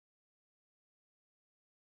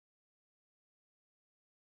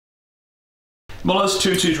Muller's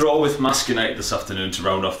 2-2 draw with Marske United this afternoon to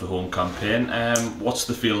round off the home campaign. What's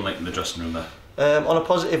the feeling like in the dressing room there? On a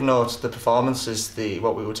positive note, the performance is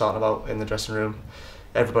what we were talking about in the dressing room.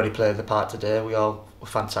 Everybody played the part today. We all were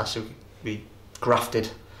fantastic. We grafted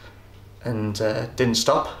and didn't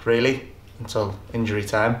stop really until injury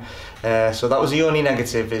time. So that was the only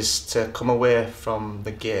negative, is to come away from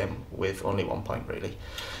the game with only 1 point really.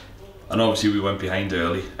 And obviously we went behind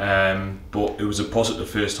early, but it was a positive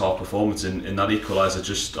first half performance in that equaliser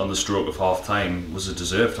just on the stroke of half time was a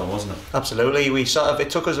deserved one, wasn't it? Absolutely. It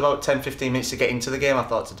took us about 10-15 minutes to get into the game, I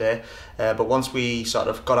thought, today, but once we sort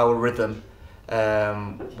of got our rhythm,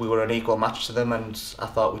 we were an equal match to them, and I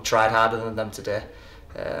thought we tried harder than them today,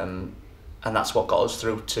 and that's what got us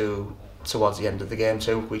through towards the end of the game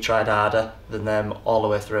too. We tried harder than them all the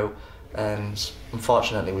way through, and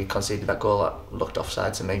unfortunately we conceded that goal that looked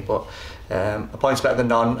offside to me, but a point's better than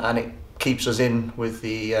none, and it keeps us in with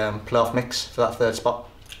the playoff mix for that third spot.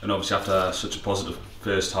 And obviously after such a positive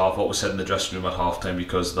first half, what was said in the dressing room at half time,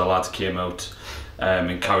 because the lads came out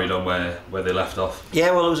and carried on where they left off?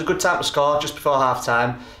 Yeah, well, it was a good time to score just before half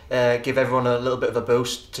time, give everyone a little bit of a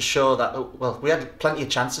boost to show that, well, we had plenty of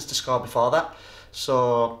chances to score before that,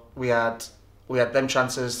 so we had them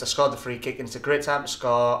chances. They scored the free kick, and it's a great time to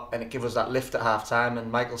score, and it gave us that lift at half time.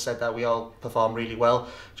 And Michael said that we all performed really well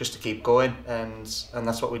just to keep going, and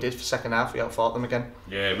that's what we did for the second half. We outfought them again.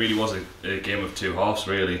 Yeah, it really was a game of two halves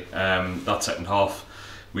really. That second half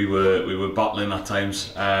we were battling at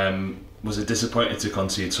times. Was it disappointing to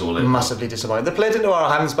concede so late? Massively disappointed. They played into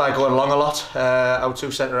our hands by going long a lot. Our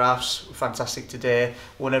two centre halves were fantastic today,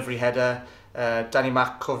 won every header. Danny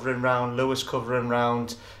Mack covering round, Lewis covering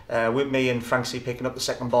round, with me and Franksy picking up the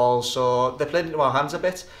second ball, so they played into our hands a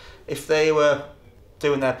bit. If they were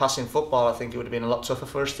doing their passing football, I think it would have been a lot tougher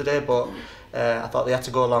for us today, but I thought they had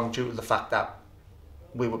to go along due to the fact that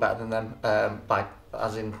we were better than them,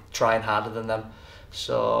 as in trying harder than them.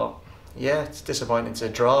 So yeah, it's disappointing to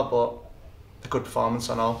draw, but a good performance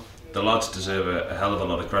on all. The lads deserve a hell of a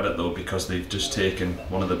lot of credit though, because they've just taken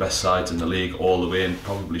one of the best sides in the league all the way and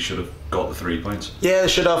probably should have got the 3 points. Yeah, they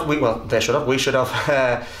should have. We should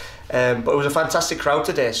have. But it was a fantastic crowd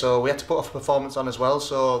today, so we had to put off a performance on as well.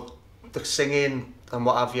 So the singing and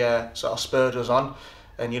what have you sort of spurred us on.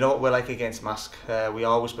 And you know what we're like against Marske. We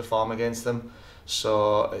always perform against them.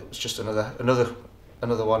 So it's just another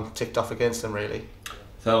one ticked off against them really.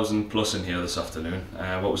 1,000 plus in here this afternoon.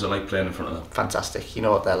 What was it like playing in front of them? Fantastic. You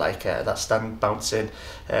know what they're like. That stand bouncing,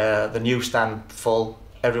 the new stand full.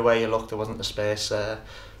 Everywhere you look, there wasn't the space.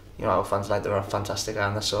 You know, our fans like, they're fantastic,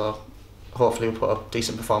 aren't they? So hopefully we put a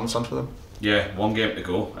decent performance on for them. Yeah, one game to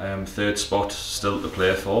go. Third spot still to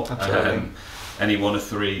play for. Absolutely. Any one of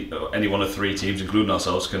three teams, including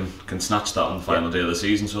ourselves, can snatch that on the final day of the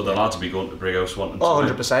season. So the lads will be going to Brighouse wanting to.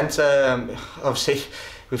 100%. Obviously,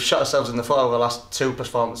 we've shot ourselves in the foot over the last two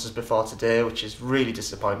performances before today, which is really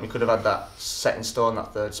disappointing. We could have had that set in stone,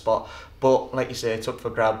 that third spot. But like you say, it's up for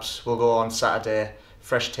grabs. We'll go on Saturday,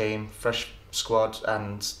 fresh team, fresh squad,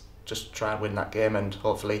 and just try and win that game, and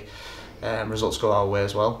hopefully results go our way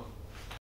as well.